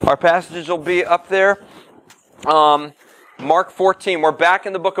Our passages will be up there. Mark 14. We're back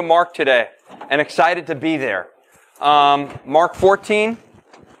in the book of Mark today and excited to be there. Mark 14.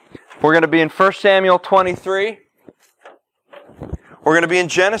 We're going to be in 1 Samuel 23. We're going to be in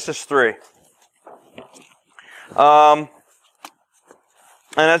Genesis 3. And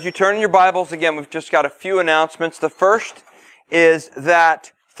as you turn in your Bibles, again, we've just got a few announcements. The first is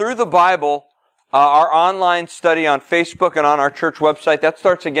that through the Bible, our online study on Facebook and on our church website, that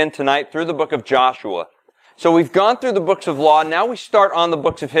starts again tonight through the book of Joshua. So we've gone through the books of law. Now we start on the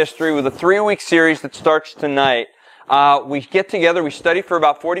books of history with a 3-week series that starts tonight. We get together, we study for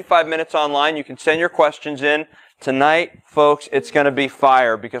about 45 minutes online. You can send your questions in. Tonight, folks, it's going to be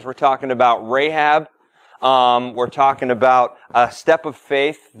fire because we're talking about Rahab. We're talking about a step of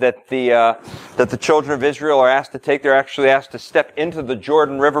faith that the children of Israel are asked to take. They're actually asked to step into the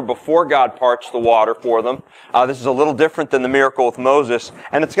Jordan River before God parts the water for them. This is a little different than the miracle with Moses,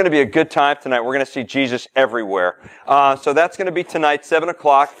 and it's going to be a good time tonight. We're going to see Jesus everywhere. So that's going to be tonight, 7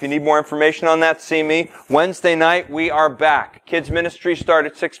 o'clock. If you need more information on that, see me. Wednesday night, we are back. Kids Ministry start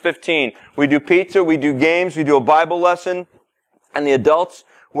at 6:15. We do pizza, we do games, we do a Bible lesson, and the adults,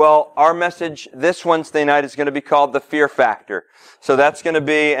 well, our message this Wednesday night is going to be called The Fear Factor. So that's going to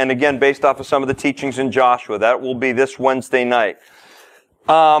be, and again, based off of some of the teachings in Joshua, that will be this Wednesday night.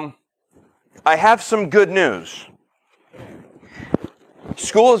 I have some good news.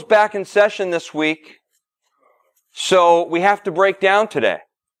 School is back in session this week, so we have to break down today.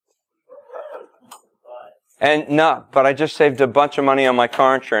 And no, but I just saved a bunch of money on my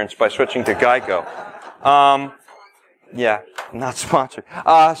car insurance by switching to Geico. Yeah, not sponsored.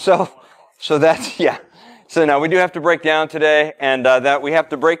 So that's, yeah. So now we do have to break down today, and that we have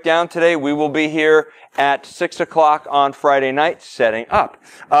to break down today. We will be here at 6 o'clock on Friday night setting up.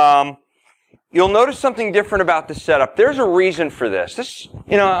 You'll notice something different about the setup. There's a reason for this.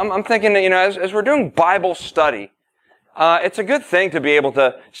 I'm thinking that, as we're doing Bible study, it's a good thing to be able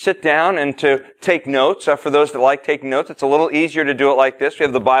to sit down and to take notes. For those that like taking notes, it's a little easier to do it like this. We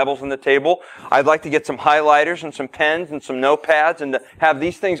have the Bibles on the table. I'd like to get some highlighters and some pens and some notepads and to have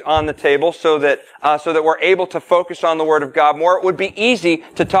these things on the table so that we're able to focus on the Word of God more. It would be easy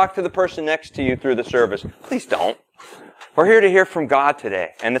to talk to the person next to you through the service. Please don't. We're here to hear from God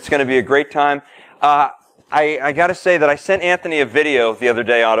today, and it's going to be a great time. I got to say that I sent Anthony a video the other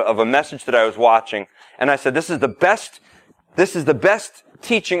day of a message that I was watching, and I said, this is the best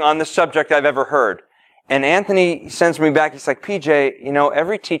teaching on this subject I've ever heard. And Anthony sends me back, he's like, PJ,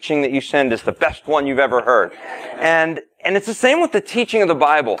 every teaching that you send is the best one you've ever heard. And it's the same with the teaching of the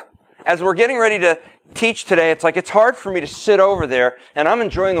Bible. As we're getting ready to teach today, it's like it's hard for me to sit over there, and I'm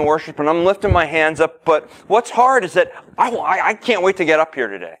enjoying the worship, and I'm lifting my hands up, but what's hard is that I can't wait to get up here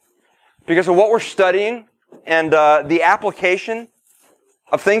today. Because of what we're studying, and the application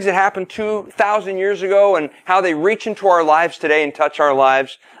of things that happened 2,000 years ago and how they reach into our lives today and touch our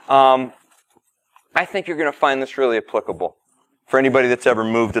lives, I think you're going to find this really applicable for anybody that's ever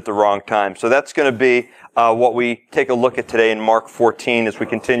moved at the wrong time. So that's going to be what we take a look at today in Mark 14 as we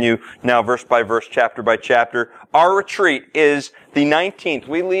continue now verse by verse, chapter by chapter. Our retreat is the 19th.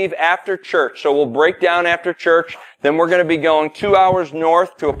 We leave after church, so we'll break down after church. Then we're going to be going 2 hours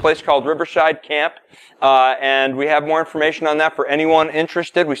north to a place called Riverside Camp. And we have more information on that for anyone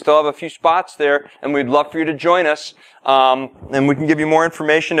interested. We still have a few spots there, and we'd love for you to join us. And we can give you more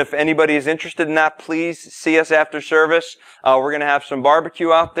information. If anybody is interested in that, please see us after service. We're going to have some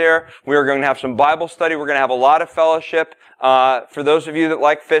barbecue out there. We're going to have some Bible study. We're going to have a lot of fellowship. For those of you that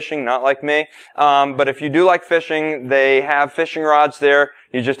like fishing, not like me, but if you do like fishing, they have fishing rods there.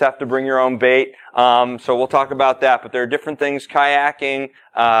 You just have to bring your own bait. So we'll talk about that. But there are different things, kayaking,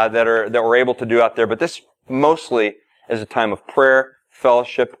 that we're able to do out there. But this mostly is a time of prayer,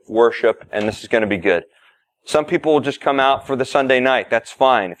 fellowship, worship, and this is going to be good. Some people will just come out for the Sunday night. That's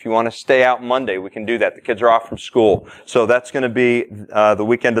fine. If you want to stay out Monday, we can do that. The kids are off from school. So that's going to be the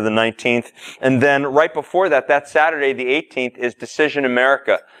weekend of the 19th. And then right before that, that Saturday, the 18th, is Decision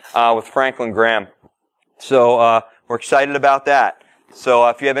America with Franklin Graham. So we're excited about that. So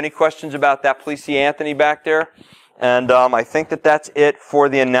if you have any questions about that, please see Anthony back there. And I think that that's it for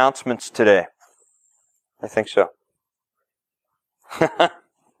the announcements today. I think so.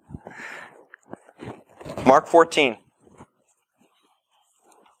 Mark 14.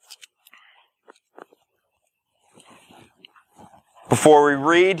 Before we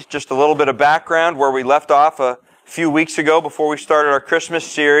read, just a little bit of background where we left off a few weeks ago before we started our Christmas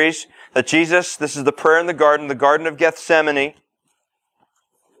series, that Jesus, this is the prayer in the Garden of Gethsemane.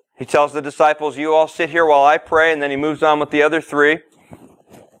 He tells the disciples, you all sit here while I pray, and then he moves on with the other three,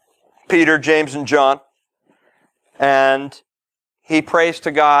 Peter, James, and John. And he prays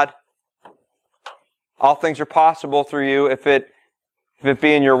to God, all things are possible through you. If it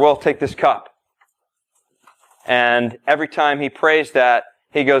be in your will, take this cup. And every time he prays that,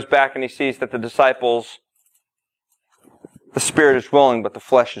 he goes back and he sees that the disciples, the spirit is willing, but the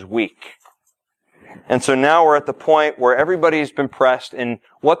flesh is weak. And so now we're at the point where everybody's been pressed in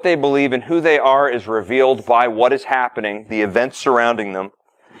what they believe and who they are is revealed by what is happening, the events surrounding them.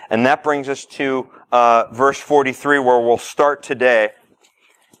 And that brings us to verse 43, where we'll start today.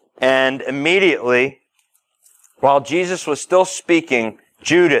 And immediately, while Jesus was still speaking,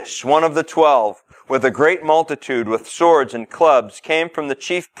 Judas, one of the 12, with a great multitude with swords and clubs, came from the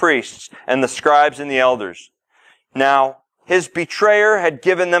chief priests and the scribes and the elders. Now, his betrayer had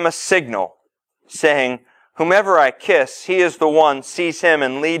given them a signal, saying, "Whomever I kiss, he is the one, seize him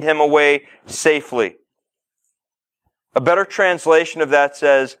and lead him away safely." A better translation of that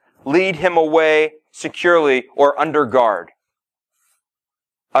says, lead him away securely or under guard.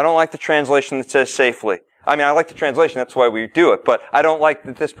 I don't like the translation that says safely. I mean, I like the translation, that's why we do it, but I don't like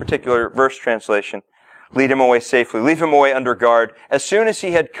this particular verse translation. Lead him away safely. Leave him away under guard. As soon as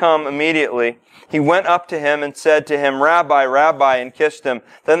he had come immediately, he went up to him and said to him, "Rabbi, Rabbi," and kissed him.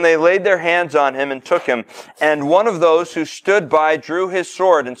 Then they laid their hands on him and took him. And one of those who stood by drew his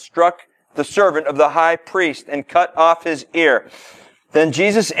sword and struck the servant of the high priest and cut off his ear. Then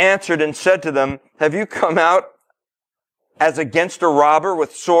Jesus answered and said to them, "Have you come out as against a robber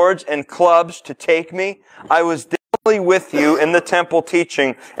with swords and clubs to take me? I was daily with you in the temple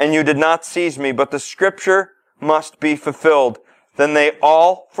teaching, and you did not seize me, but the scripture must be fulfilled." Then they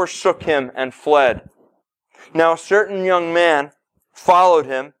all forsook him and fled. Now a certain young man followed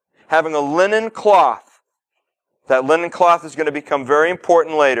him, having a linen cloth. That linen cloth is going to become very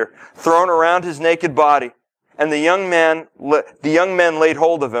important later, thrown around his naked body. And the young men laid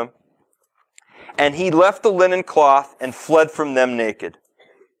hold of him, and he left the linen cloth and fled from them naked.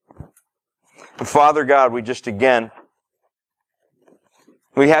 And Father God, we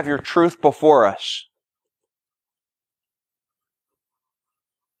have your truth before us.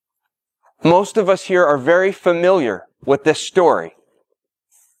 Most of us here are very familiar with this story.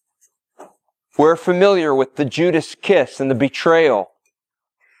 We're familiar with the Judas kiss and the betrayal.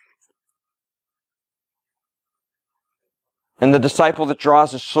 And the disciple that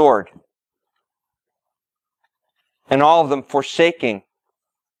draws his sword. And all of them forsaking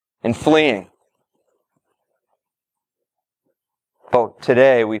and fleeing. But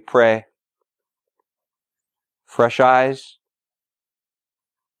today we pray, fresh eyes,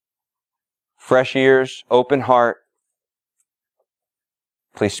 fresh ears, open heart.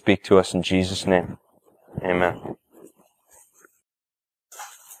 Please speak to us in Jesus' name. Amen.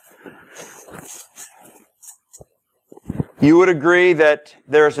 You would agree that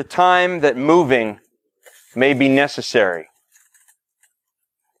there is a time that moving may be necessary.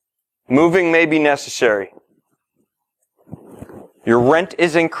 Moving may be necessary. Your rent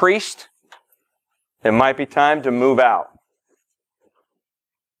is increased. It might be time to move out.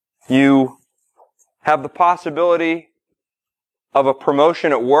 You have the possibility of a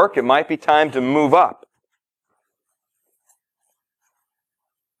promotion at work. It might be time to move up.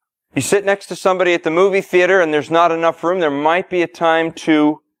 You sit next to somebody at the movie theater and there's not enough room. There might be a time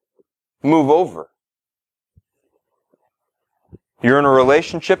to move over. You're in a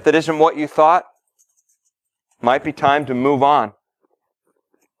relationship that isn't what you thought. Might be time to move on.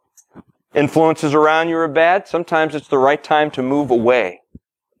 Influences around you are bad. Sometimes it's the right time to move away.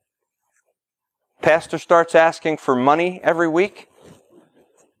 Pastor starts asking for money every week.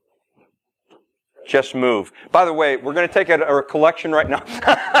 Just move. By the way, we're going to take a collection right now.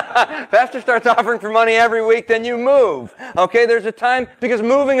 Pastor starts offering for money every week, then you move. Okay, there's a time, because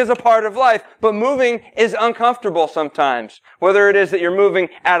moving is a part of life, but moving is uncomfortable sometimes. Whether it is that you're moving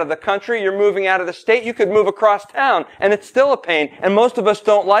out of the country, you're moving out of the state, you could move across town, and it's still a pain. And most of us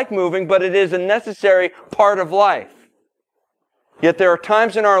don't like moving, but it is a necessary part of life. Yet there are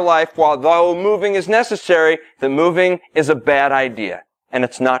times in our life, though moving is necessary, that moving is a bad idea, and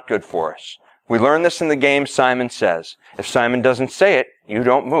it's not good for us. We learn this in the game Simon Says. If Simon doesn't say it, you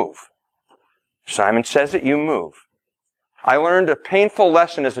don't move. If Simon says it, you move. I learned a painful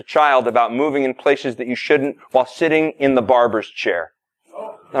lesson as a child about moving in places that you shouldn't while sitting in the barber's chair.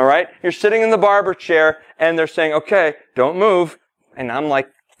 All right? You're sitting in the barber chair, and they're saying, okay, don't move. And I'm like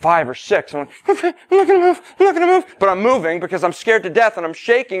 5 or 6. I'm like, okay, I'm not going to move. But I'm moving because I'm scared to death and I'm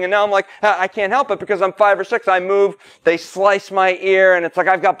shaking. And now I'm like, I can't help it because I'm 5 or 6. I move. They slice my ear and it's like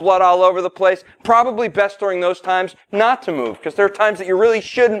I've got blood all over the place. Probably best during those times not to move because there are times that you really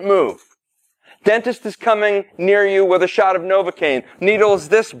shouldn't move. Dentist is coming near you with a shot of Novocaine. Needle is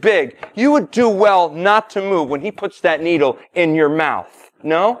this big. You would do well not to move when he puts that needle in your mouth.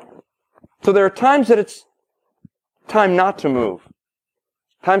 No? So there are times that it's time not to move.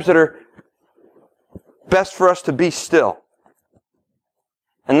 Times that are best for us to be still.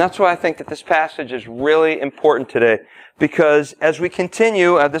 And that's why I think that this passage is really important today. Because as we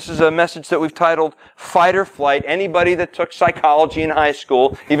continue, this is a message that we've titled Fight or Flight. Anybody that took psychology in high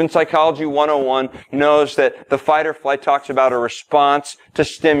school, even Psychology 101, knows that the fight or flight talks about a response to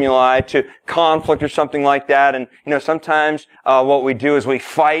stimuli, to conflict or something like that. And, sometimes what we do is we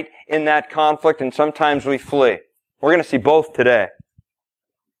fight in that conflict and sometimes we flee. We're going to see both today.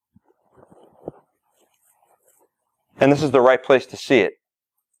 And this is the right place to see it.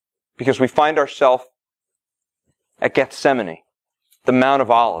 Because we find ourselves at Gethsemane, the Mount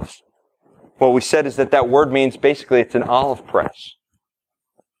of Olives. What we said is that word means basically it's an olive press.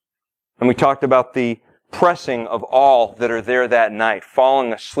 And we talked about the pressing of all that are there that night,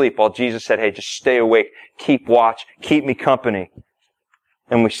 falling asleep while Jesus said, hey, just stay awake, keep watch, keep me company.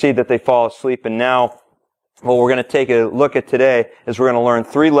 And we see that they fall asleep. And now what we're going to take a look at today is we're going to learn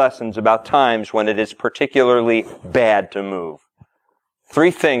 3 lessons about times when it is particularly bad to move. 3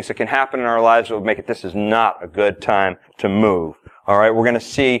 things that can happen in our lives that would make it this is not a good time to move. All right, we're going to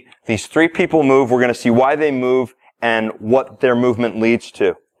see these 3 people move. We're going to see why they move and what their movement leads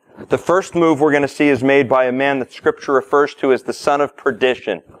to. The first move we're going to see is made by a man that Scripture refers to as the son of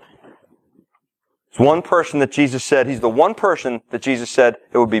perdition. It's one person that Jesus said, he's the one person that Jesus said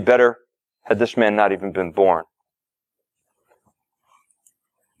it would be better had this man not even been born.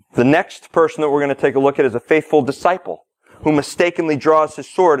 The next person that we're going to take a look at is a faithful disciple who mistakenly draws his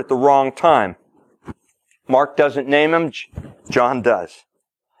sword at the wrong time. Mark doesn't name him, John does.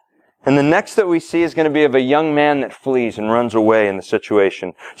 And the next that we see is going to be of a young man that flees and runs away in the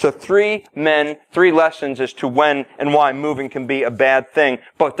situation. So 3 men, 3 lessons as to when and why moving can be a bad thing,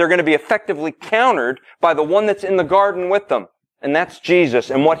 but they're going to be effectively countered by the one that's in the garden with them. And that's Jesus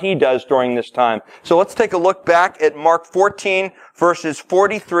and what he does during this time. So let's take a look back at Mark 14, verses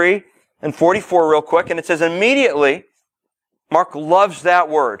 43 and 44 real quick. And it says, immediately, Mark loves that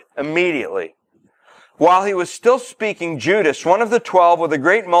word, immediately. While he was still speaking, Judas, one of the 12, with a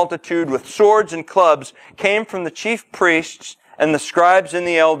great multitude with swords and clubs, came from the chief priests and the scribes and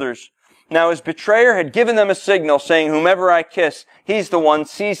the elders. Now his betrayer had given them a signal, saying, whomever I kiss, he's the one,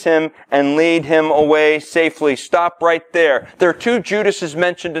 seize him and lead him away safely. Stop right there. There are 2 Judases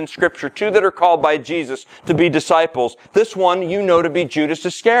mentioned in Scripture, 2 that are called by Jesus to be disciples. This one you know to be Judas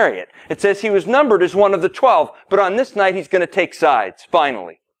Iscariot. It says he was numbered as one of the 12, but on this night he's going to take sides,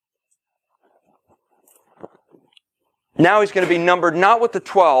 finally. Now he's going to be numbered not with the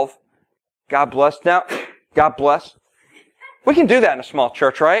 12. God bless. Now, God bless. We can do that in a small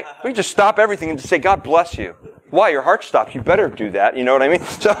church, right? We can just stop everything and just say, God bless you. Why? Your heart stops. You better do that. You know what I mean?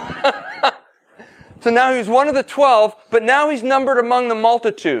 So now he's one of the 12, but now he's numbered among the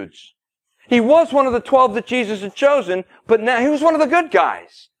multitudes. He was one of the 12 that Jesus had chosen, but now he was one of the good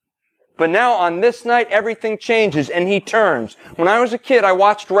guys. But now on this night, everything changes and he turns. When I was a kid, I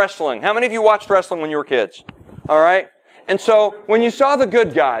watched wrestling. How many of you watched wrestling when you were kids? All right? And so when you saw the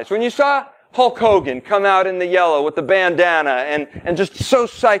good guys, when you saw Hulk Hogan come out in the yellow with the bandana and just so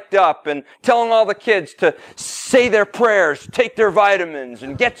psyched up and telling all the kids to say their prayers, take their vitamins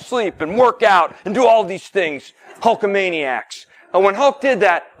and get sleep and work out and do all these things. Hulkamaniacs. And when Hulk did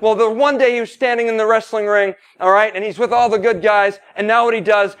that, well, the one day he was standing in the wrestling ring, all right, and he's with all the good guys, and now what he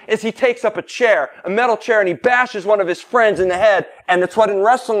does is he takes up a chair, a metal chair, and he bashes one of his friends in the head, and it's what in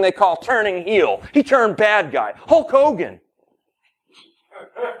wrestling they call turning heel. He turned bad guy. Hulk Hogan.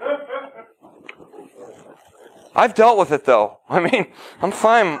 I've dealt with it, though. I mean, I'm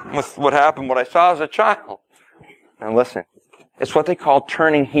fine with what happened, what I saw as a child. Now listen, it's what they call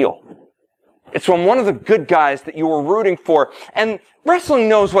turning heel. It's when one of the good guys that you were rooting for, and wrestling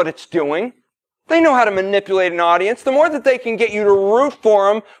knows what it's doing. They know how to manipulate an audience. The more that they can get you to root for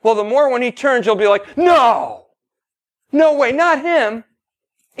him, well, the more when he turns, you'll be like, no! No way, not him!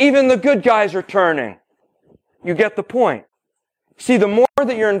 Even the good guys are turning. You get the point. See, the more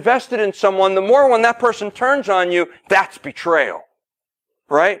that you're invested in someone, the more when that person turns on you, that's betrayal.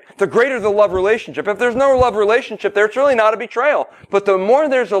 Right? The greater the love relationship. If there's no love relationship there, it's really not a betrayal. But the more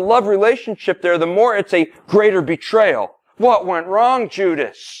there's a love relationship there, the more it's a greater betrayal. What went wrong,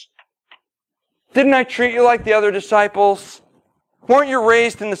 Judas? Didn't I treat you like the other disciples? Weren't you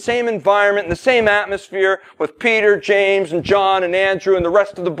raised in the same environment, in the same atmosphere with Peter, James, and John, and Andrew, and the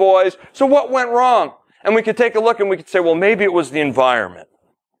rest of the boys? So what went wrong? And we could take a look and we could say, well, maybe it was the environment.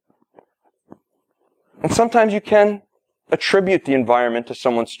 And sometimes you can attribute the environment to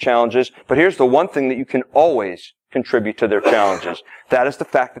someone's challenges, but here's the one thing that you can always contribute to their challenges. That is the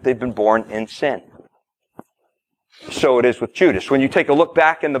fact that they've been born in sin. So it is with Judas. When you take a look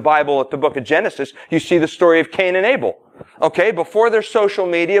back in the Bible at the book of Genesis, you see the story of Cain and Abel. Okay, before there's social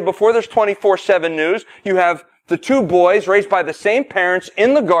media, before there's 24/7 news, you have the two boys raised by the same parents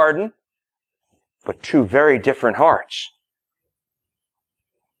in the garden, but two very different hearts.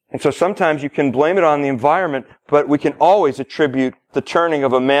 And so sometimes you can blame it on the environment, but we can always attribute the turning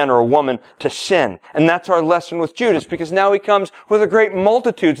of a man or a woman to sin. And that's our lesson with Judas, because now he comes with a great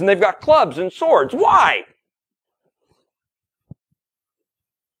multitudes, and they've got clubs and swords. Why?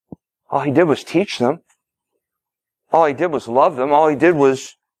 All he did was teach them. All he did was love them. All he did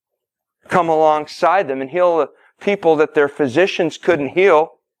was come alongside them and heal the people that their physicians couldn't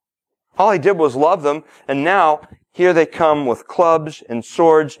heal. All he did was love them, and now here they come with clubs and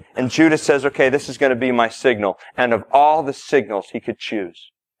swords, and Judas says, okay, this is going to be my signal. And of all the signals he could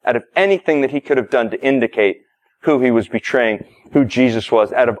choose, out of anything that he could have done to indicate who he was betraying, who Jesus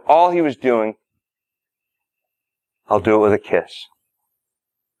was, out of all he was doing, I'll do it with a kiss.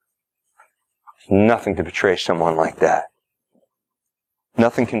 There's nothing to betray someone like that.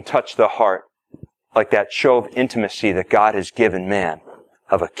 Nothing can touch the heart like that show of intimacy that God has given man,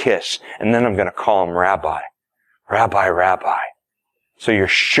 of a kiss. And then I'm going to call him Rabbi. Rabbi, Rabbi. So you're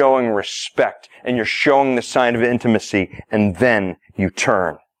showing respect and you're showing the sign of intimacy, and then you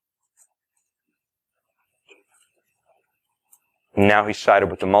turn. Now he's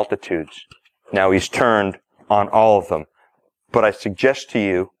sided with the multitudes. Now he's turned on all of them. But I suggest to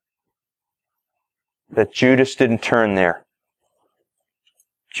you that Judas didn't turn there.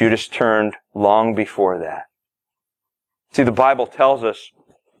 Judas turned long before that. See, the Bible tells us,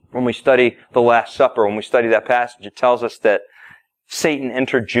 when we study the Last Supper, when we study that passage, it tells us that Satan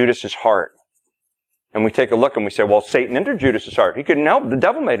entered Judas's heart. And we take a look and we say, well, Satan entered Judas's heart. He couldn't help it. The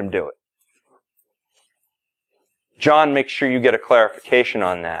devil made him do it. John makes sure you get a clarification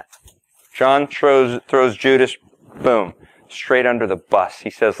on that. John throws Judas, boom, straight under the bus. He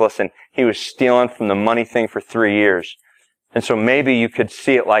says, listen, he was stealing from the money thing for 3 years. And so maybe you could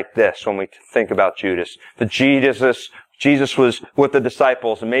see it like this when we think about Judas. That Jesus was with the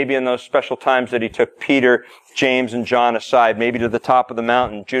disciples, and maybe in those special times that he took Peter, James, and John aside, maybe to the top of the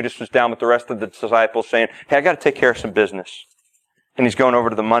mountain, Judas was down with the rest of the disciples saying, hey, I got to take care of some business. And he's going over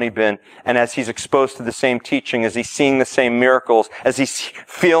to the money bin, and as he's exposed to the same teaching, as he's seeing the same miracles, as he's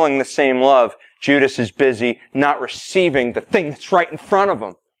feeling the same love, Judas is busy not receiving the thing that's right in front of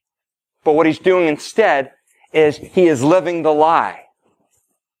him. But what he's doing instead is he is living the lie.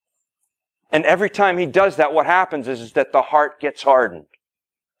 And every time he does that, what happens is that the heart gets hardened.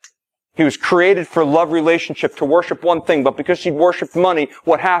 He was created for love relationship, to worship one thing, but because he'd worshipped money,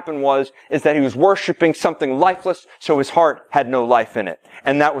 what happened is that he was worshiping something lifeless, so his heart had no life in it.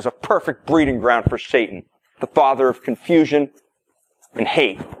 And that was a perfect breeding ground for Satan, the father of confusion and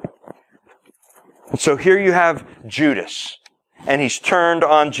hate. And so here you have Judas, and he's turned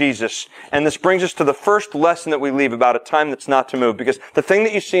on Jesus. And this brings us to the first lesson that we leave about a time that's not to move, because the thing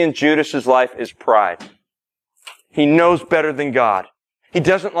that you see in Judas's life is pride. He knows better than God. He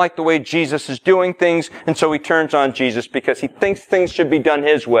doesn't like the way Jesus is doing things, and so he turns on Jesus because he thinks things should be done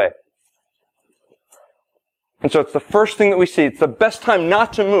his way. And so it's the first thing that we see. It's the best time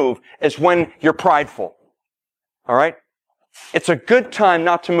not to move is when you're prideful. All right? It's a good time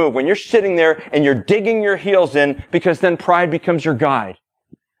not to move when you're sitting there and you're digging your heels in, because then pride becomes your guide.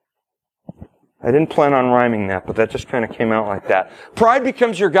 I didn't plan on rhyming that, but that just kind of came out like that. Pride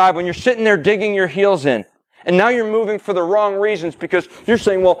becomes your guide when you're sitting there digging your heels in. And now you're moving for the wrong reasons, because you're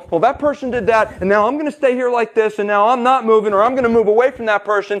saying, well, that person did that, and now I'm going to stay here like this, and now I'm not moving, or I'm going to move away from that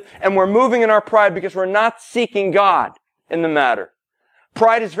person, and we're moving in our pride because we're not seeking God in the matter.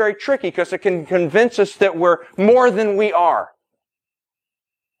 Pride is very tricky because it can convince us that we're more than we are.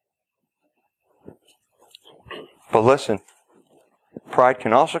 But listen, pride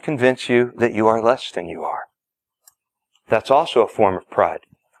can also convince you that you are less than you are. That's also a form of pride.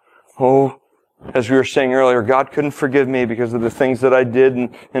 Oh, as we were saying earlier, God couldn't forgive me because of the things that I did,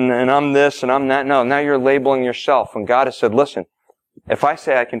 and I'm this and I'm that. No, now you're labeling yourself. And God has said, listen, if I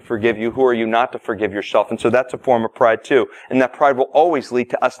say I can forgive you, who are you not to forgive yourself? And so that's a form of pride too. And that pride will always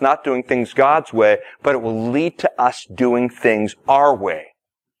lead to us not doing things God's way, but it will lead to us doing things our way.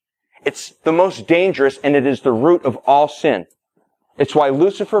 It's the most dangerous, and it is the root of all sin. It's why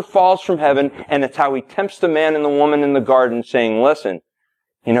Lucifer falls from heaven, and it's how he tempts the man and the woman in the garden, saying, listen,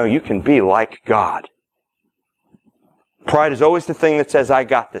 you can be like God. Pride is always the thing that says, I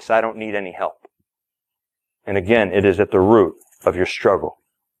got this, I don't need any help. And again, it is at the root of your struggle.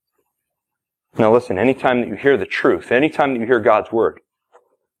 Now listen, anytime that you hear the truth, anytime that you hear God's Word,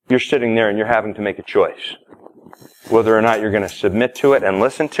 you're sitting there and you're having to make a choice. Whether or not you're going to submit to it and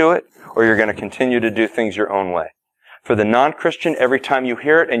listen to it, or you're going to continue to do things your own way. For the non-Christian, every time you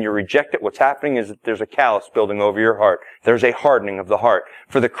hear it and you reject it, what's happening is that there's a callus building over your heart. There's a hardening of the heart.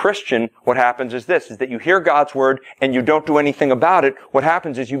 For the Christian, what happens is this, is that you hear God's Word and you don't do anything about it. What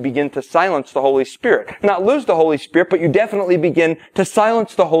happens is you begin to silence the Holy Spirit. Not lose the Holy Spirit, but you definitely begin to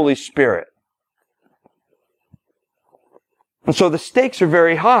silence the Holy Spirit. And so the stakes are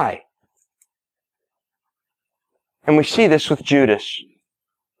very high. And we see this with Judas.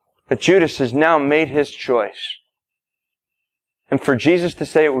 That Judas has now made his choice. And for Jesus to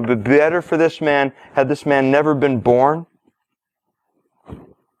say it would be better for this man had this man never been born.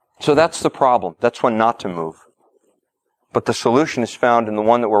 So that's the problem. That's when not to move. But the solution is found in the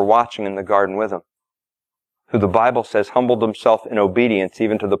one that we're watching in the garden with him, who the Bible says humbled himself in obedience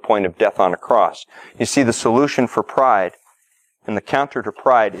even to the point of death on a cross. You see, the solution for pride and the counter to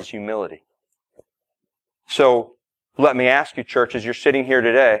pride is humility. So let me ask you, church, as you're sitting here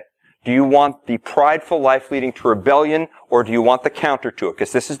today, do you want the prideful life leading to rebellion, or do you want the counter to it?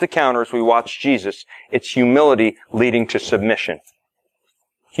 Because this is the counter as we watch Jesus. It's humility leading to submission.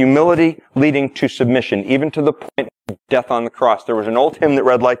 Humility leading to submission, even to the point of death on the cross. There was an old hymn that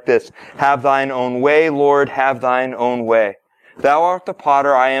read like this, "Have thine own way, Lord, have thine own way. Thou art the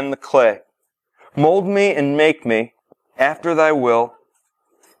potter, I am the clay. Mold me and make me after thy will,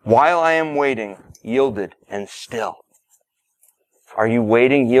 while I am waiting, yielded and still." Are you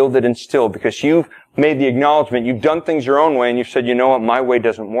waiting, yielded, and still? Because you've made the acknowledgement, you've done things your own way, and you've said, you know what, my way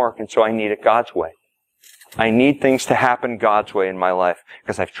doesn't work, and so I need it God's way. I need things to happen God's way in my life,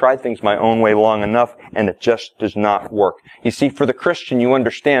 because I've tried things my own way long enough, and it just does not work. You see, for the Christian, you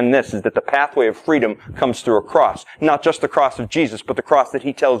understand this, is that the pathway of freedom comes through a cross. Not just the cross of Jesus, but the cross that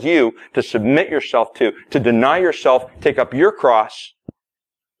He tells you to submit yourself to deny yourself, take up your cross,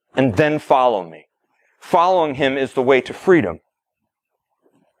 and then follow me. Following Him is the way to freedom.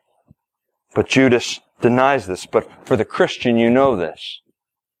 But Judas denies this. But for the Christian, you know this.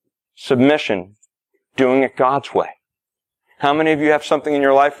 Submission, doing it God's way. How many of you have something in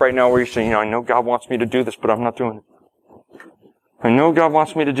your life right now where you say, I know God wants me to do this, but I'm not doing it. I know God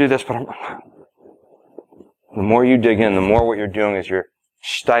wants me to do this, but I'm not. The more you dig in, the more what you're doing is you're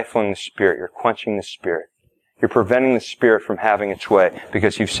stifling the Spirit. You're quenching the Spirit. You're preventing the Spirit from having its way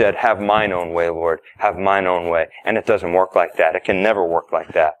because you've said, have mine own way, Lord. Have mine own way. And it doesn't work like that. It can never work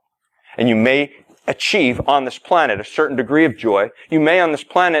like that. And you may achieve on this planet a certain degree of joy. You may on this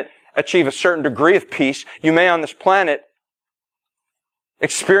planet achieve a certain degree of peace. You may on this planet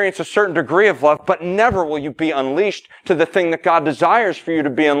experience a certain degree of love, but never will you be unleashed to the thing that God desires for you to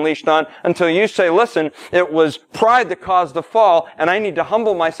be unleashed on until you say, listen, it was pride that caused the fall, and I need to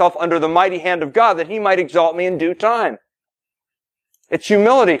humble myself under the mighty hand of God that He might exalt me in due time. It's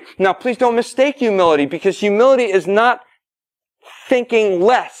humility. Now, please don't mistake humility, because humility is not thinking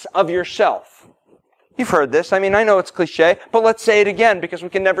less of yourself. You've heard this. I know it's cliche, but let's say it again because we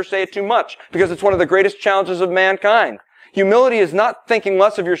can never say it too much because it's one of the greatest challenges of mankind. Humility is not thinking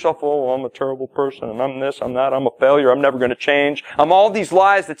less of yourself. Oh, I'm a terrible person and I'm this, I'm that, I'm a failure, I'm never going to change. I'm all these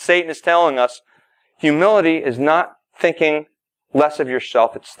lies that Satan is telling us. Humility is not thinking less of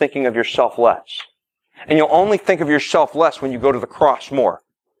yourself. It's thinking of yourself less. And you'll only think of yourself less when you go to the cross more.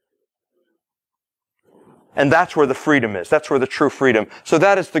 And that's where the freedom is. That's where the true freedom. So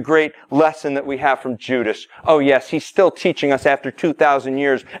that is the great lesson that we have from Judas. Oh yes, he's still teaching us after 2,000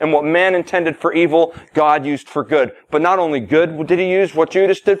 years. And what man intended for evil, God used for good. But not only good did He use what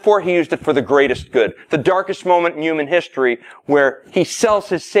Judas did for, He used it for the greatest good. The darkest moment in human history where He sells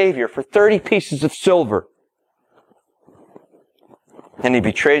His Savior for 30 pieces of silver. And He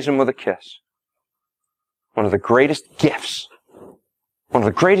betrays Him with a kiss. One of the greatest gifts. One of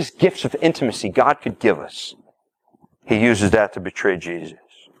the greatest gifts of intimacy God could give us. He uses that to betray Jesus.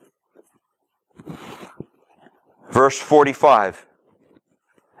 Verse 45.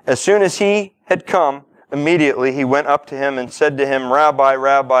 As soon as He had come, immediately He went up to him and said to him, Rabbi,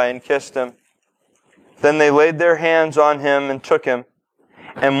 Rabbi, and kissed him. Then they laid their hands on him and took him.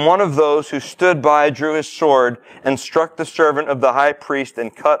 And one of those who stood by drew his sword and struck the servant of the high priest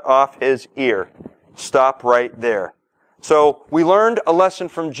and cut off his ear. Stop right there. So we learned a lesson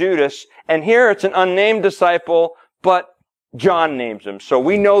from Judas, and here it's an unnamed disciple, but John names him. So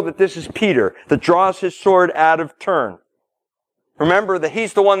we know that this is Peter that draws his sword out of turn. Remember that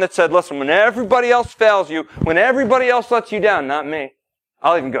he's the one that said, listen, when everybody else fails you, when everybody else lets you down, not me.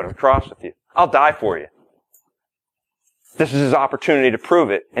 I'll even go to the cross with you. I'll die for you. This is his opportunity to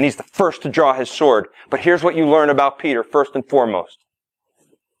prove it, and he's the first to draw his sword. But here's what you learn about Peter, first and foremost.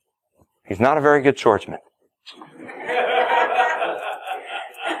 He's not a very good swordsman.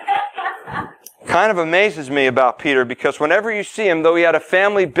 Kind of amazes me about Peter because whenever you see him, though he had a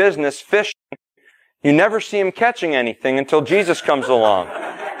family business fishing, you never see him catching anything until Jesus comes along.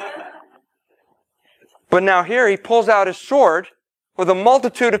 But now here he pulls out his sword with a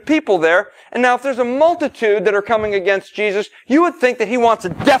multitude of people there. And now if there's a multitude that are coming against Jesus, you would think that he wants a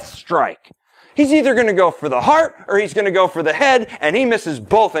death strike. He's either going to go for the heart or he's going to go for the head, and he misses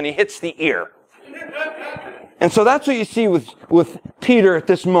both and he hits the ear. And so that's what you see with Peter at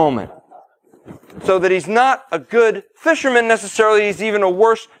this moment. So that he's not a good fisherman necessarily, he's even a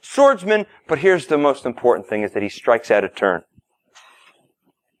worse swordsman, but here's the most important thing, is that he strikes at a turn.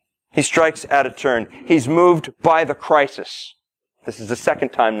 He strikes at a turn. He's moved by the crisis. This is the second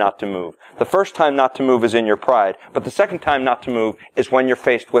time not to move. The first time not to move is in your pride, but the second time not to move is when you're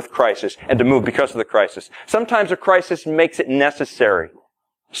faced with crisis, and to move because of the crisis. Sometimes a crisis makes it necessary,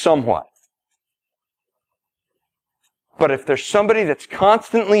 somewhat. But if there's somebody that's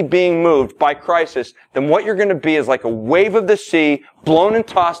constantly being moved by crisis, then what you're going to be is like a wave of the sea, blown and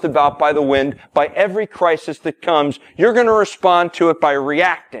tossed about by the wind, by every crisis that comes. You're going to respond to it by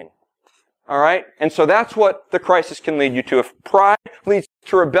reacting. All right? And so that's what the crisis can lead you to. If pride leads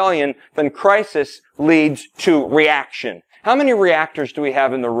to rebellion, then crisis leads to reaction. How many reactors do we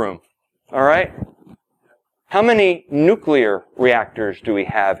have in the room? All right? How many nuclear reactors do we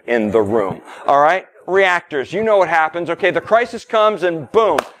have in the room? All right? Reactors. You know what happens. Okay, the crisis comes and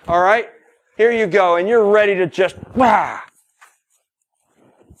boom. All right? Here you go. And you're ready to just, wah!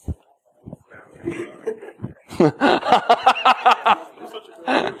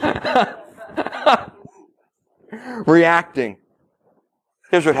 Reacting.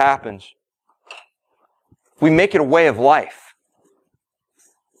 Here's what happens. We make it a way of life.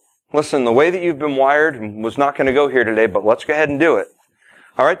 Listen, the way that you've been wired was not going to go here today, but let's go ahead and do it.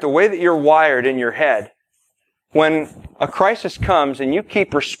 All right, the way that you're wired in your head, when a crisis comes and you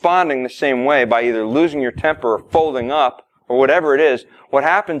keep responding the same way by either losing your temper or folding up or whatever it is, what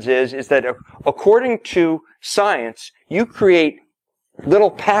happens is that according to science, you create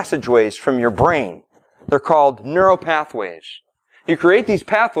little passageways from your brain. They're called neuropathways. You create these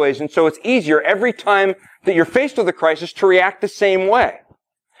pathways, and so it's easier every time that you're faced with a crisis to react the same way.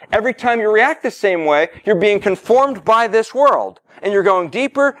 Every time you react the same way, you're being conformed by this world. And you're going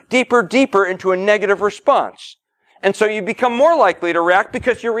deeper, deeper, deeper into a negative response. And so you become more likely to react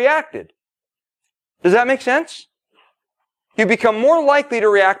because you reacted. Does that make sense? You become more likely to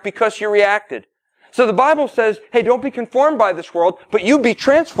react because you reacted. So the Bible says, hey, don't be conformed by this world, but you be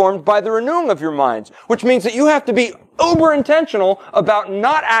transformed by the renewing of your minds. Which means that you have to be uber intentional about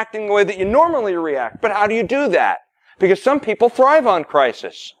not acting the way that you normally react. But how do you do that? Because some people thrive on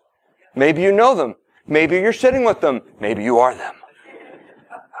crisis. Maybe you know them. Maybe you're sitting with them. Maybe you are them.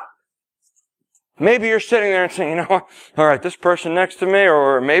 Maybe you're sitting there and saying, you know what? All right, this person next to me,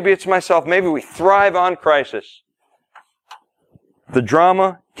 or maybe it's myself. Maybe we thrive on crisis. The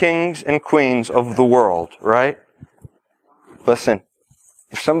drama kings and queens of the world, right? Listen,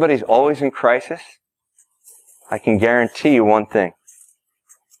 if somebody's always in crisis, I can guarantee you one thing.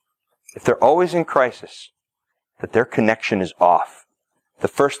 If they're always in crisis, that their connection is off. The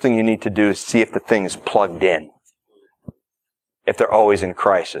first thing you need to do is see if the thing is plugged in. If they're always in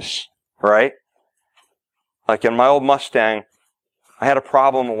crisis, right? Like in my old Mustang, I had a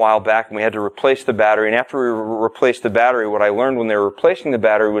problem a while back and we had to replace the battery. And after we replaced the battery, what I learned when they were replacing the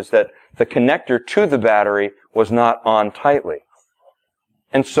battery was that the connector to the battery was not on tightly.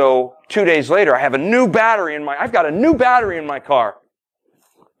 And so 2 days later, I've got a new battery in my car.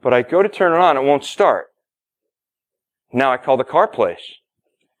 But I go to turn it on, it won't start. Now I call the car place.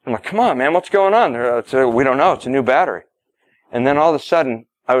 I'm like, come on, man, what's going on? We don't know, it's a new battery. And then all of a sudden,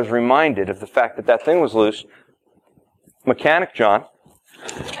 I was reminded of the fact that that thing was loose. Mechanic John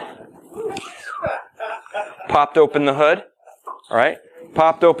popped open the hood, all right?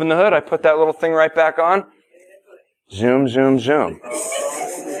 Popped open the hood, I put that little thing right back on. Zoom, zoom, zoom.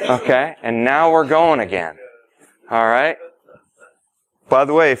 Okay, and now we're going again. All right? By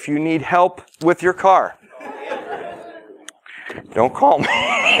the way, if you need help with your car, don't call me.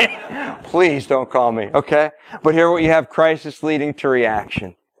 Please don't call me, okay? But here what you have, crisis leading to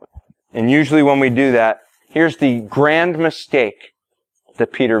reaction. And usually when we do that, here's the grand mistake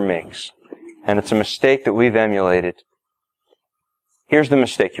that Peter makes. And it's a mistake that we've emulated. Here's the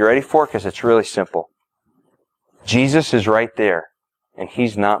mistake. You ready for it? Because it's really simple. Jesus is right there, and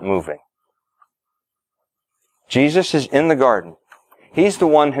he's not moving. Jesus is in the garden. He's the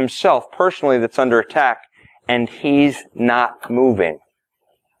one himself, personally, that's under attack, and he's not moving.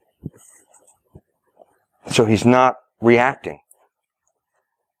 So he's not reacting.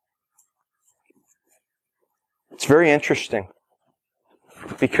 very interesting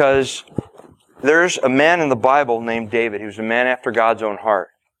because there's a man in the Bible named David. He was a man after God's own heart.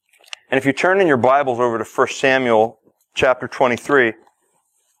 And if you turn in your Bibles over to 1 Samuel chapter 23,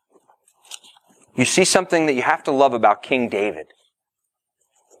 you see something that you have to love about King David.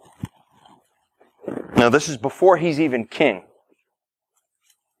 Now, this is before he's even king.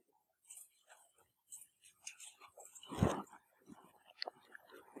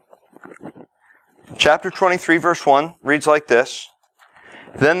 Chapter 23, verse 1 reads like this.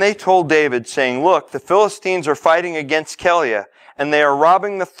 Then they told David, saying, Look, the Philistines are fighting against Keilah, and they are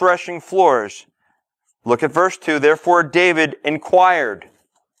robbing the threshing floors. Look at verse 2. Therefore David inquired.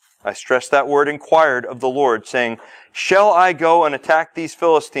 I stress that word inquired of the Lord, saying, Shall I go and attack these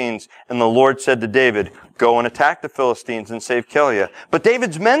Philistines? And the Lord said to David, Go and attack the Philistines and save Keilah. But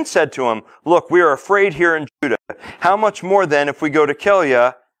David's men said to him, Look, we are afraid here in Judah. How much more then if we go to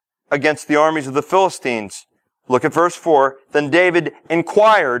Keilah against the armies of the Philistines? Look at verse 4. Then David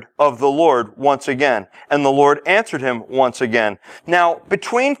inquired of the Lord once again, and the Lord answered him once again. Now,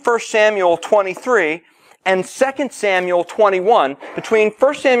 between 1 Samuel 23 and 2 Samuel 21, between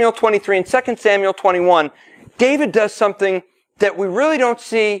 1 Samuel 23 and 2 Samuel 21, David does something that we really don't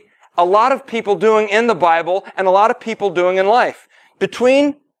see a lot of people doing in the Bible and a lot of people doing in life.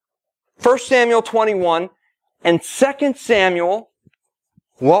 Between 1 Samuel 21 and 2 Samuel,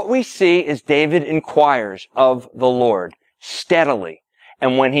 what we see is David inquires of the Lord steadily.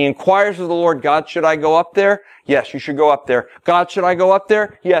 And when he inquires of the Lord, God, should I go up there? Yes, you should go up there. God, should I go up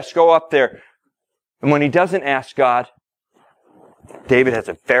there? Yes, go up there. And when he doesn't ask God, David has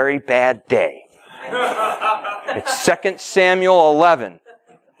a very bad day. It's 2 Samuel 11.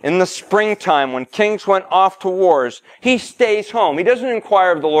 In the springtime, when kings went off to wars, he stays home. He doesn't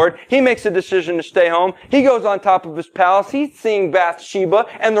inquire of the Lord. He makes a decision to stay home. He goes on top of his palace. He's seeing Bathsheba,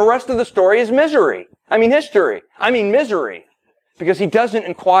 and the rest of the story is misery. Misery. Because he doesn't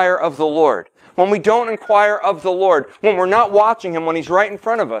inquire of the Lord. When we don't inquire of the Lord, when we're not watching Him when He's right in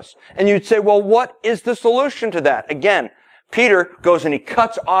front of us, and you'd say, well, what is the solution to that? Again, Peter goes and he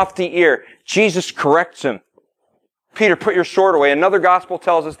cuts off the ear. Jesus corrects him. Peter, put your sword away. Another gospel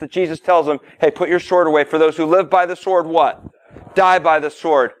tells us that Jesus tells him, hey, put your sword away. For those who live by the sword, what? Die by the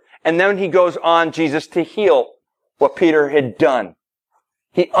sword. And then he goes on, Jesus, to heal what Peter had done.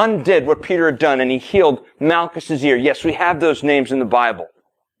 He undid what Peter had done, and he healed Malchus's ear. Yes, we have those names in the Bible.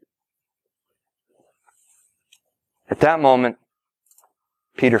 At that moment,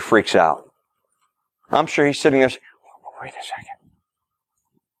 Peter freaks out. I'm sure he's sitting there saying, wait a second.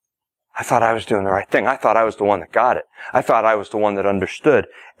 I thought I was doing the right thing. I thought I was the one that got it. I thought I was the one that understood.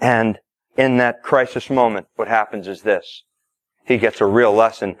 And in that crisis moment, what happens is this. He gets a real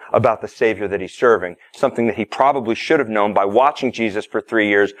lesson about the Savior that he's serving. Something that he probably should have known by watching Jesus for 3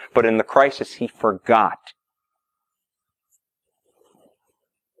 years, but in the crisis, he forgot.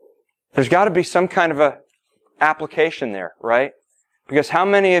 There's got to be some kind of a application there, right? Because how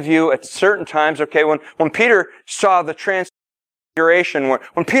many of you at certain times, okay, when Peter saw the transfiguration,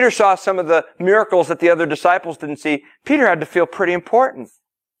 when Peter saw some of the miracles that the other disciples didn't see, Peter had to feel pretty important.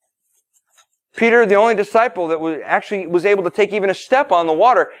 Peter, the only disciple that was able to take even a step on the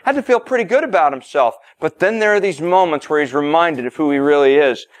water, had to feel pretty good about himself. But then there are these moments where he's reminded of who he really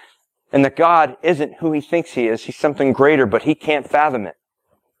is, and that God isn't who he thinks he is. He's something greater, but he can't fathom it.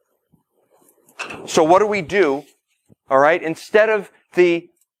 So what do we do? All right, instead of the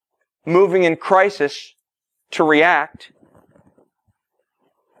moving in crisis to react,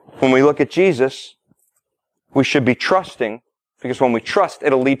 when we look at Jesus, we should be trusting, because when we trust,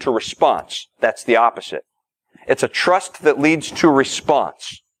 it'll lead to response. That's the opposite. It's a trust that leads to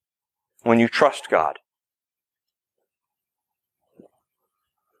response when you trust God.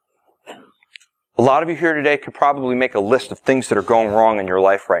 A lot of you here today could probably make a list of things that are going wrong in your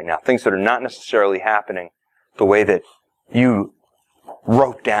life right now, things that are not necessarily happening the way that you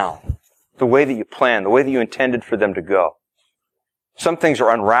wrote down, the way that you planned, the way that you intended for them to go. Some things are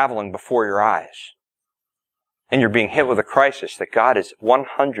unraveling before your eyes. And you're being hit with a crisis that God is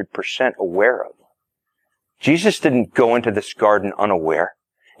 100% aware of. Jesus didn't go into this garden unaware,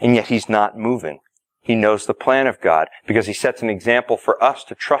 and yet He's not moving. He knows the plan of God because He sets an example for us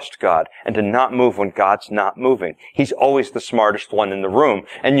to trust God and to not move when God's not moving. He's always the smartest one in the room.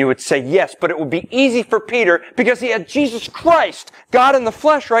 And you would say, yes, but it would be easy for Peter because he had Jesus Christ, God in the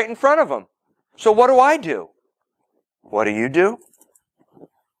flesh, right in front of him. So what do? What do you do?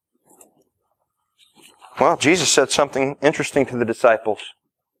 Well, Jesus said something interesting to the disciples.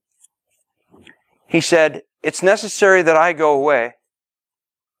 He said, it's necessary that I go away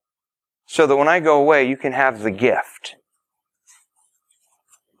so that when I go away, you can have the gift.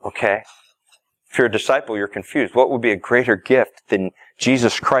 Okay? If you're a disciple, you're confused. What would be a greater gift than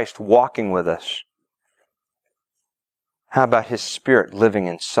Jesus Christ walking with us? How about His Spirit living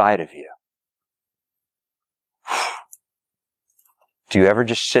inside of you? Do you ever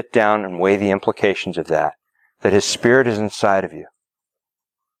just sit down and weigh the implications of that? That His Spirit is inside of you,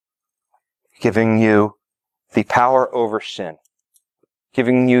 giving you the power over sin,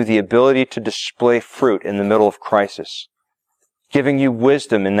 giving you the ability to display fruit in the middle of crisis, giving you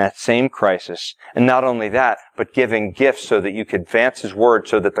wisdom in that same crisis, and not only that, but giving gifts so that you can advance His Word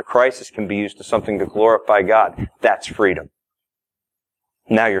so that the crisis can be used as something to glorify God. That's freedom.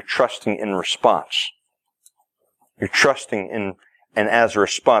 Now you're trusting in response. You're trusting in and as a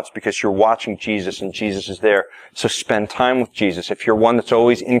response because you're watching Jesus and Jesus is there. So spend time with Jesus. If you're one that's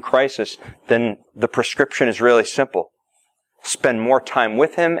always in crisis, then the prescription is really simple. Spend more time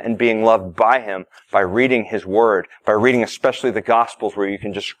with Him and being loved by Him by reading His Word, by reading especially the Gospels where you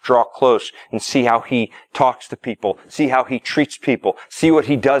can just draw close and see how He talks to people, see how He treats people, see what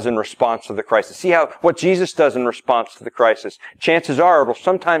He does in response to the crisis, see what Jesus does in response to the crisis. Chances are it'll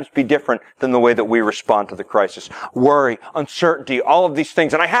sometimes be different than the way that we respond to the crisis. Worry, uncertainty, all of these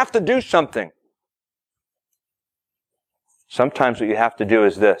things, and I have to do something. Sometimes what you have to do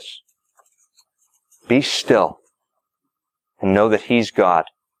is this. Be still. And know that He's God.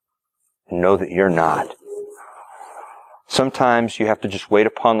 And know that you're not. Sometimes you have to just wait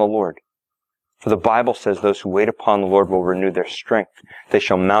upon the Lord. For the Bible says those who wait upon the Lord will renew their strength. They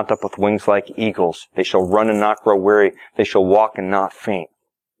shall mount up with wings like eagles. They shall run and not grow weary. They shall walk and not faint.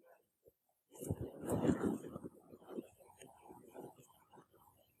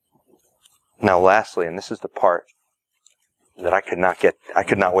 Now lastly, and this is the part that I could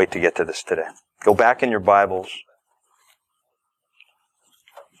not wait to get to this today. Go back in your Bibles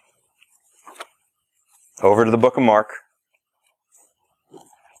over to the book of Mark.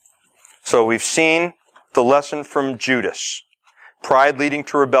 So we've seen the lesson from Judas. Pride leading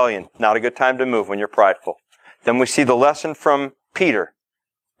to rebellion. Not a good time to move when you're prideful. Then we see the lesson from Peter.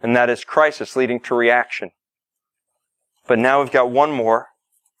 And that is crisis leading to reaction. But now we've got one more.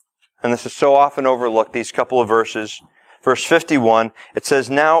 And this is so often overlooked, these couple of verses. Verse 51, it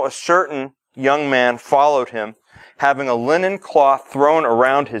says, "Now a certain young man followed him, having a linen cloth thrown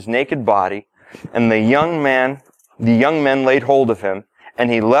around his naked body. And the young men laid hold of him,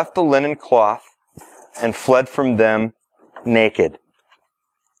 and he left the linen cloth and fled from them naked."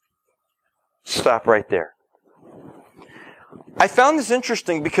 Stop right there. I found this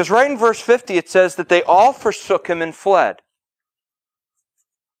interesting because right in verse 50 it says that they all forsook him and fled.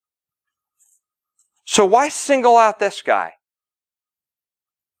 So why single out this guy?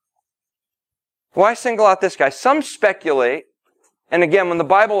 Why single out this guy? Some speculate. And again, when the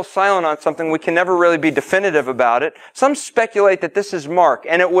Bible is silent on something, we can never really be definitive about it. Some speculate that this is Mark,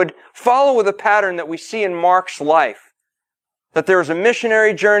 and it would follow with a pattern that we see in Mark's life. That there was a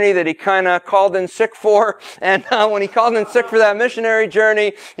missionary journey that he kind of called in sick for, and when he called in sick for that missionary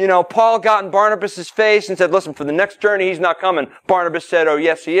journey, Paul got in Barnabas' face and said, "Listen, for the next journey, he's not coming." Barnabas said, "Oh,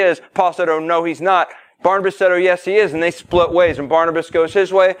 yes, he is." Paul said, "Oh, no, he's not." Barnabas said, "Oh, yes, he is," and they split ways, and Barnabas goes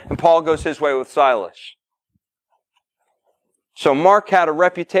his way, and Paul goes his way with Silas. So Mark had a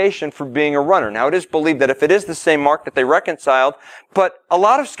reputation for being a runner. Now it is believed that if it is the same Mark that they reconciled, but a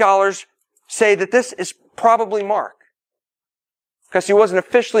lot of scholars say that this is probably Mark. Because he wasn't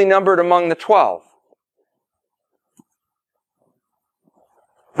officially numbered among the 12.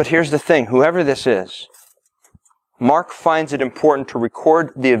 But here's the thing, whoever this is, Mark finds it important to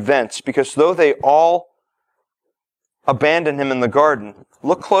record the events because though they all abandoned him in the garden,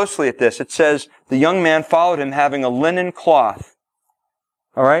 look closely at this. It says, the young man followed him having a linen cloth.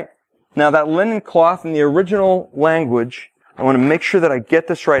 All right? Now that linen cloth in the original language, I want to make sure that I get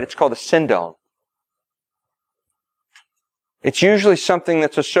this right. It's called a sindon. It's usually something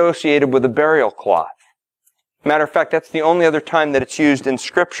that's associated with a burial cloth. Matter of fact, that's the only other time that it's used in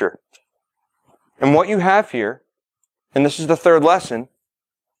Scripture. And what you have here, and this is the third lesson,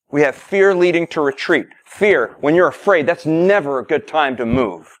 we have fear leading to retreat. Fear, when you're afraid, that's never a good time to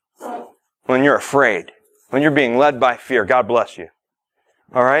move. When you're afraid. When you're being led by fear. God bless you.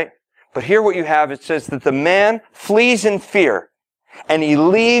 All right? But here what you have, it says that the man flees in fear, and he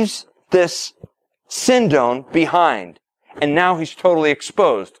leaves this sindon behind. And now he's totally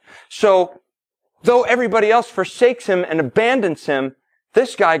exposed. So, though everybody else forsakes him and abandons him,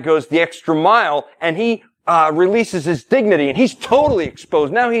 this guy goes the extra mile, and he releases his dignity, and he's totally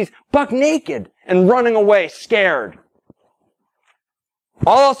exposed. Now he's buck naked and running away, scared.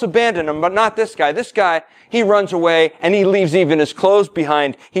 All else abandon him, but not this guy. This guy, he runs away, and he leaves even his clothes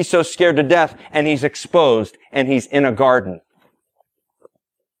behind. He's so scared to death, and he's exposed, and he's in a garden.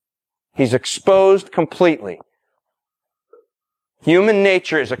 He's exposed completely. Human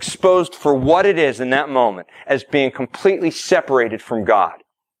nature is exposed for what it is in that moment, as being completely separated from God.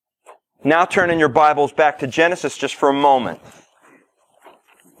 Now turn in your Bibles back to Genesis just for a moment.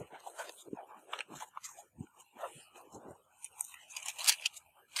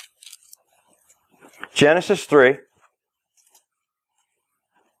 Genesis 3.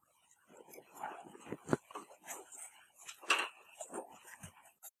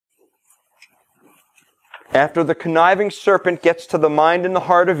 After the conniving serpent gets to the mind and the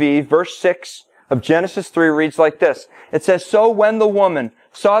heart of Eve, verse 6 of Genesis 3 reads like this. It says, "So when the woman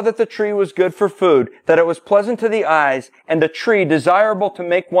saw that the tree was good for food, that it was pleasant to the eyes, and a tree desirable to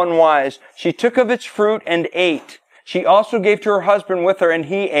make one wise, she took of its fruit and ate. She also gave to her husband with her, and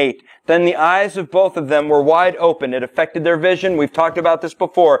he ate. Then the eyes of both of them were wide open." It affected their vision. We've talked about this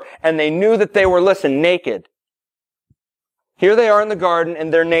before. "And they knew that they were," listen, "naked." Here they are in the garden,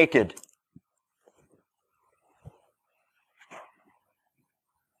 and they're naked.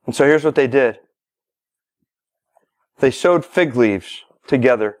 And so here's what they did. They sewed fig leaves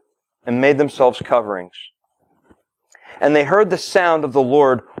together and made themselves coverings. And they heard the sound of the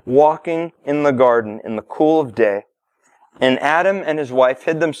Lord walking in the garden in the cool of day. And Adam and his wife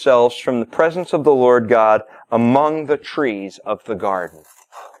hid themselves from the presence of the Lord God among the trees of the garden.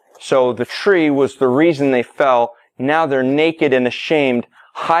 So the tree was the reason they fell. Now they're naked and ashamed,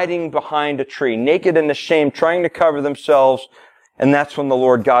 hiding behind a tree. Naked and ashamed, trying to cover themselves. And that's when the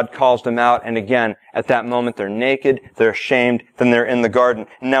Lord God calls them out. And again, at that moment, they're naked, they're ashamed, then they're in the garden.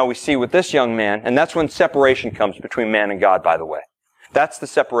 And now we see with this young man, and that's when separation comes between man and God, by the way. That's the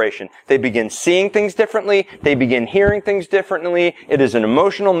separation. They begin seeing things differently. They begin hearing things differently. It is an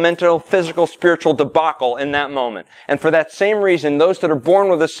emotional, mental, physical, spiritual debacle in that moment. And for that same reason, those that are born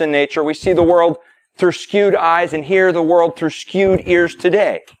with a sin nature, we see the world through skewed eyes and hear the world through skewed ears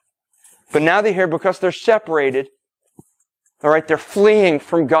today. But now they hear because they're separated. All right, they're fleeing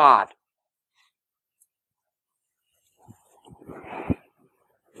from God.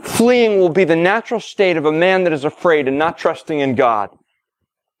 Fleeing will be the natural state of a man that is afraid and not trusting in God.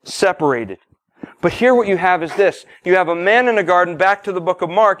 Separated. But here what you have is this. You have a man in a garden, back to the book of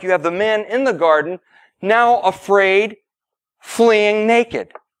Mark. You have the man in the garden, now afraid, fleeing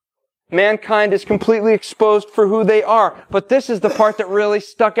naked. Mankind is completely exposed for who they are. But this is the part that really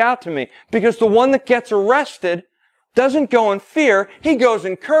stuck out to me. Because the one that gets arrested doesn't go in fear. He goes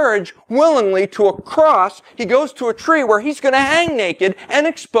in courage, willingly, to a cross. He goes to a tree where he's going to hang naked and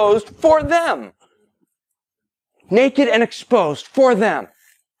exposed for them. Naked and exposed for them.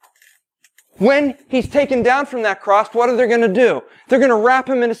 When he's taken down from that cross, what are they going to do? They're going to wrap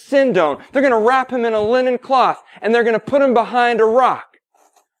him in a sindone. They're going to wrap him in a linen cloth. And they're going to put him behind a rock.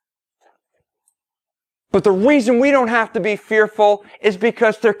 But the reason we don't have to be fearful is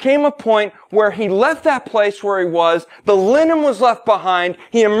because there came a point where he left that place where he was, the linen was left behind,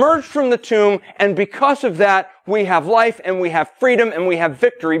 he emerged from the tomb, and because of that, we have life and we have freedom and we have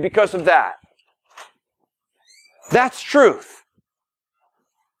victory because of that. That's truth.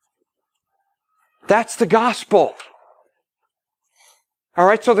 That's the gospel. All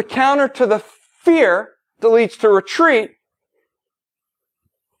right, so the counter to the fear that leads to retreat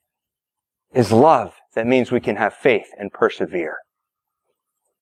is love. That means we can have faith and persevere.